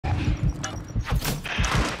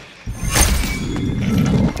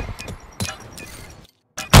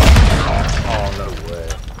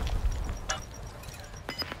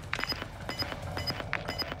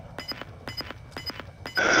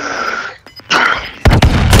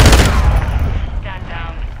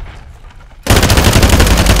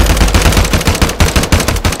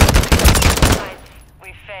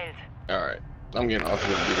I'm getting off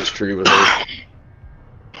here and do this tree with her.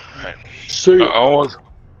 Right. See ya.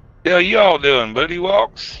 Yeah, y'all doing booty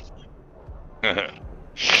walks?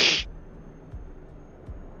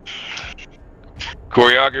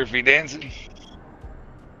 Choreography dancing?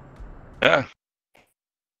 Yeah.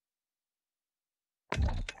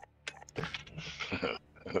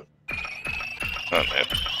 Oh,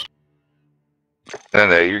 man.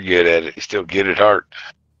 No, you're good at it. You still get it hard.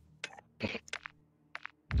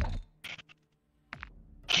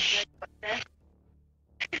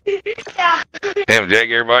 Damn, Jake,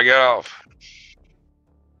 everybody got off.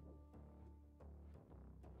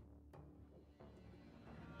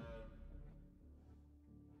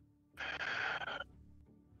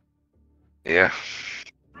 Yeah.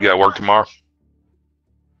 You got work tomorrow?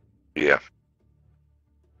 Yeah.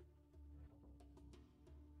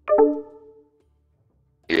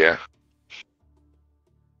 Yeah.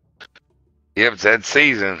 Yeah, it's that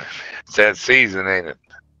season. It's that season, ain't it?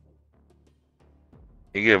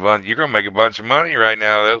 You get a bunch. You're gonna make a bunch of money right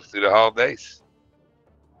now, though, through the holidays.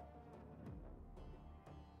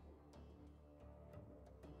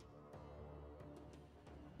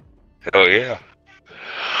 Oh yeah.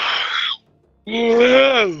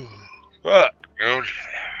 Whoa. Fuck, dude.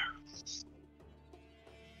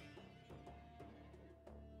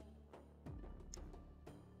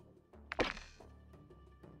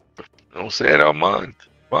 Don't say it all month.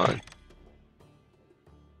 Fine.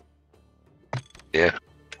 Yeah.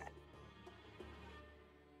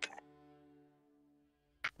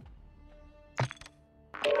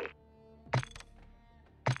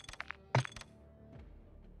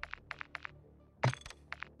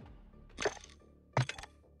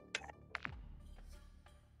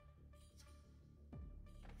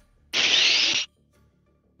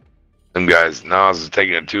 Them guys, Nas is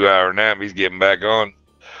taking a 2-hour nap. He's getting back on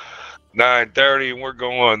 9:30, and we're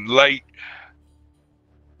going late.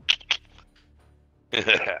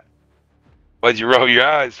 What'd you roll your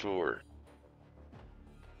eyes for?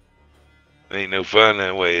 Ain't no fun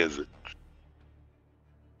that way, is it?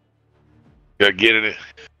 Gotta get it.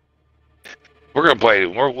 We're gonna play.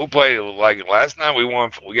 We'll play like last night. We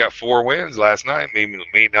won. We got 4 wins last night. Me,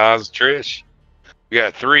 Nas, Trish. We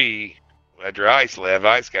got 3 after Ice left.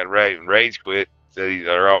 Ice got rage quit. Said he's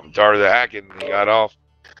tired of the hacking, and he got off.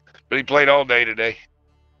 But he played all day today.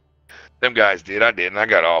 Them guys did. I didn't. I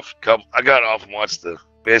got off. I got off and watched the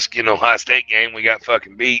Michigan Ohio State game. We got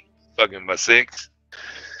fucking beat, fucking by 6.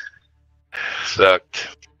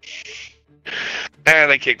 Sucked. And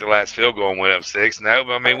they kicked the last field goal and went up 6. No,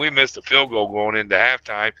 I mean, we missed a field goal going into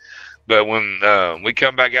halftime. But when we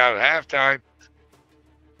come back out at halftime,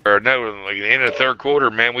 or no, like the end of the third quarter,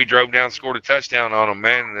 man, we drove down, scored a touchdown on them,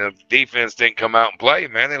 man. And the defense didn't come out and play,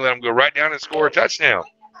 man. They let them go right down and score a touchdown.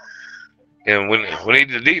 And when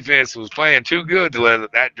the defense was playing too good to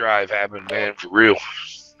let that drive happen, man, for real.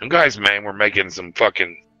 Them guys, man, were making some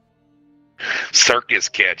fucking circus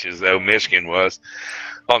catches, though. Michigan was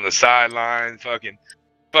on the sideline, fucking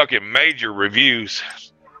major reviews.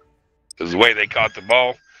 Is the way they caught the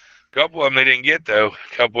ball. A couple of them they didn't get, though.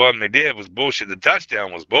 A couple of them they did was bullshit. The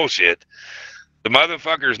touchdown was bullshit. The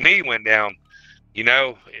motherfucker's knee went down, you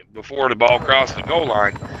know, before the ball crossed the goal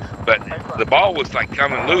line. But the ball was like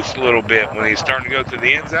coming loose a little bit when he was starting to go through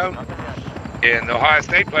the end zone. And the Ohio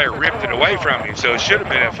State player ripped it away from him. So it should have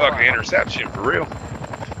been a fucking interception for real.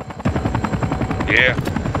 Yeah.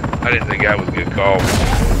 I didn't think that was a good call.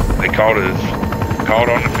 They called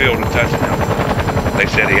on the field a touchdown. They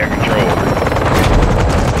said he had control.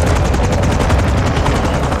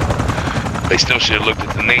 They still should have looked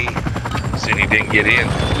at the knee. Said he didn't get in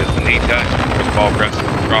because the knee touched the ball across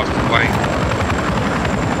the plane.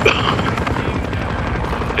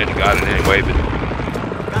 Said he got it anyway, but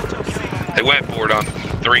they went for it on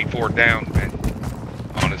 3-4 down, man.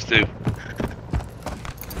 On us too,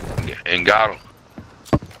 and got them.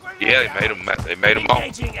 Yeah, they made them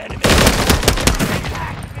home.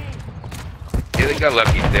 Yeah, they got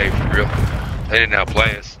lucky today for real. They didn't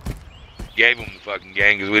outplay us. Gave them the fucking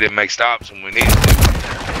game because we didn't make stops when we needed to.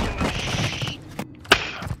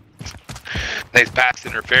 There's pass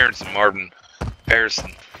interference in Marvin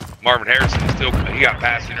Harrison still, he got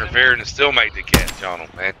pass interference and still made the catch on him,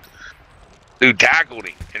 man. Dude tackled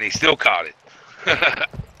him and he still caught it.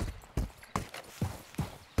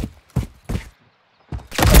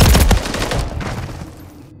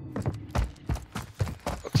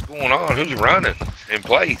 What's going on? Who's running in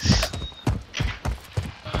place?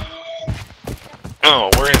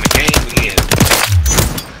 Oh, we're in the game again.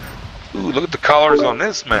 Ooh, look at the colors on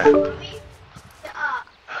this map.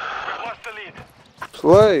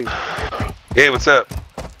 Slay. Hey, what's up?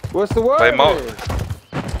 What's the word? Play Mo.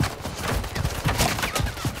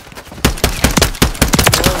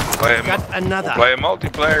 Got another. Play a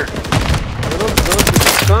multiplayer. Man, I'm done with the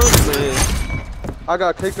sun, man. I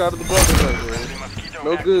got kicked out of the bubble, man.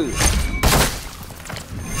 No good.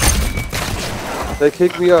 They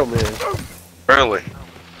kicked me out, man. Really?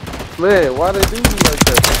 Man, why they do me like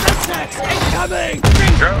that? Incoming!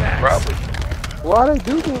 Yeah, probably. Why they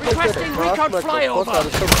do me like that? Requesting Bro, I recon smacked the fuck flyover. out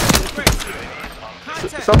of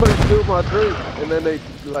somebody steal my drink, and then they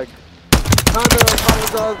like kinda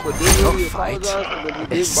apologize, but didn't really apologize, and then he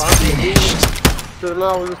didn't buy me again. So now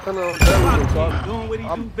I was just kinda on that, so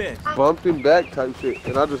I bumped him back type shit,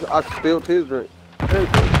 and I spilled his drink.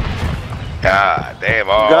 God damn!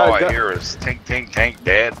 All I hear is tink, tink, tank,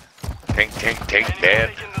 dead. Tink, tink, tink,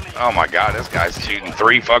 dead. Oh my God, this guy's shooting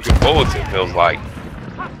 3 fucking bullets. It feels like.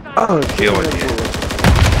 Oh, Killing you.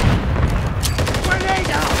 Grenade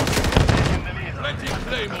out!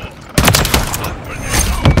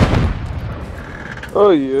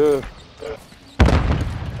 Oh yeah.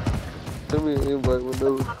 Send me an invite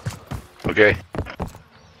window. Okay.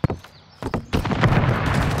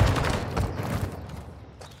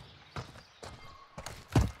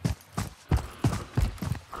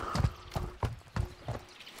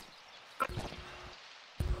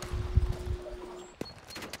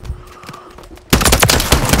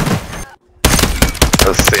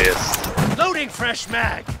 Assist. Loading fresh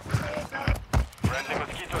mag!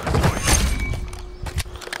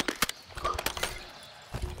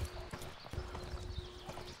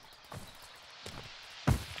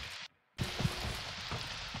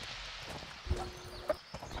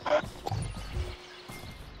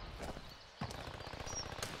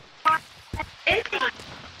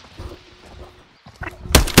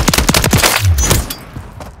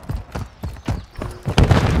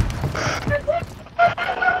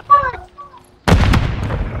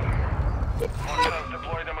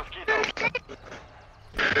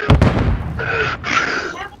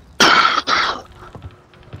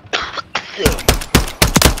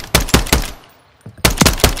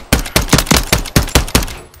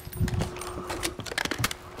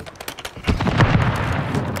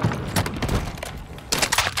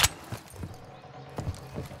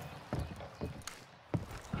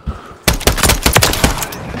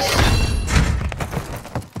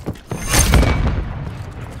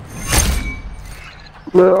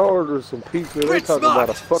 Man, I ordered some pizza. They Grid talking about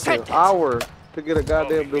a smart. fucking Send it. hour to get a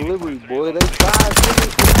goddamn delivery, boy. They 5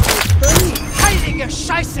 minutes. Heilige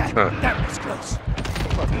Scheiße! That was close.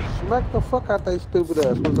 Fucking smack the fuck out they stupid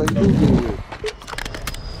ass. What they do here?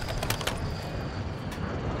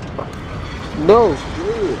 No,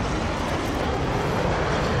 good.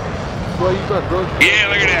 Well, you got drugs. Yeah,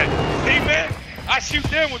 look at that. See, man, I shoot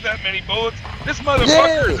them with that many bullets. This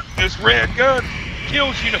motherfucker, this red gun,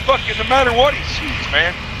 kills you no matter what he shoots,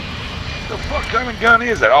 man. The fuck kind of gun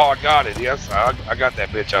is that? Oh, I got it. Yes, I got that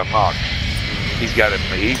bitch unlocked. He's got it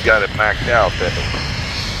maxed out there.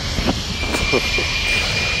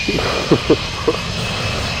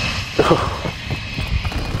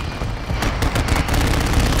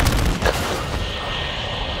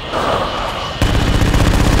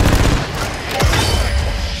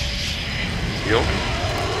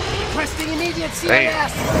 Requesting immediate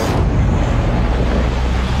CIS!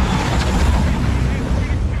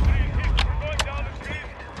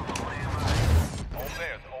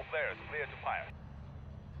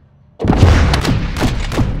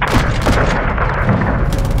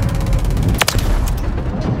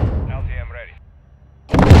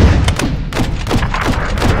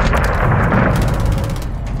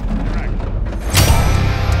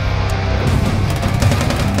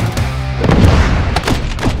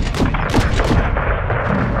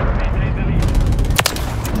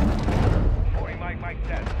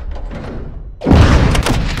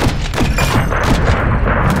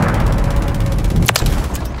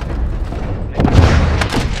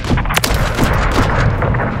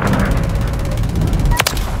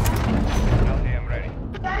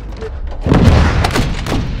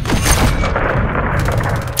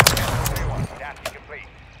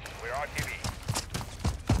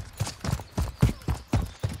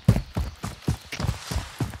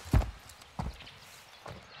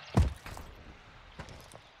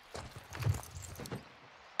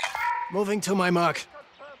 Moving to my mark.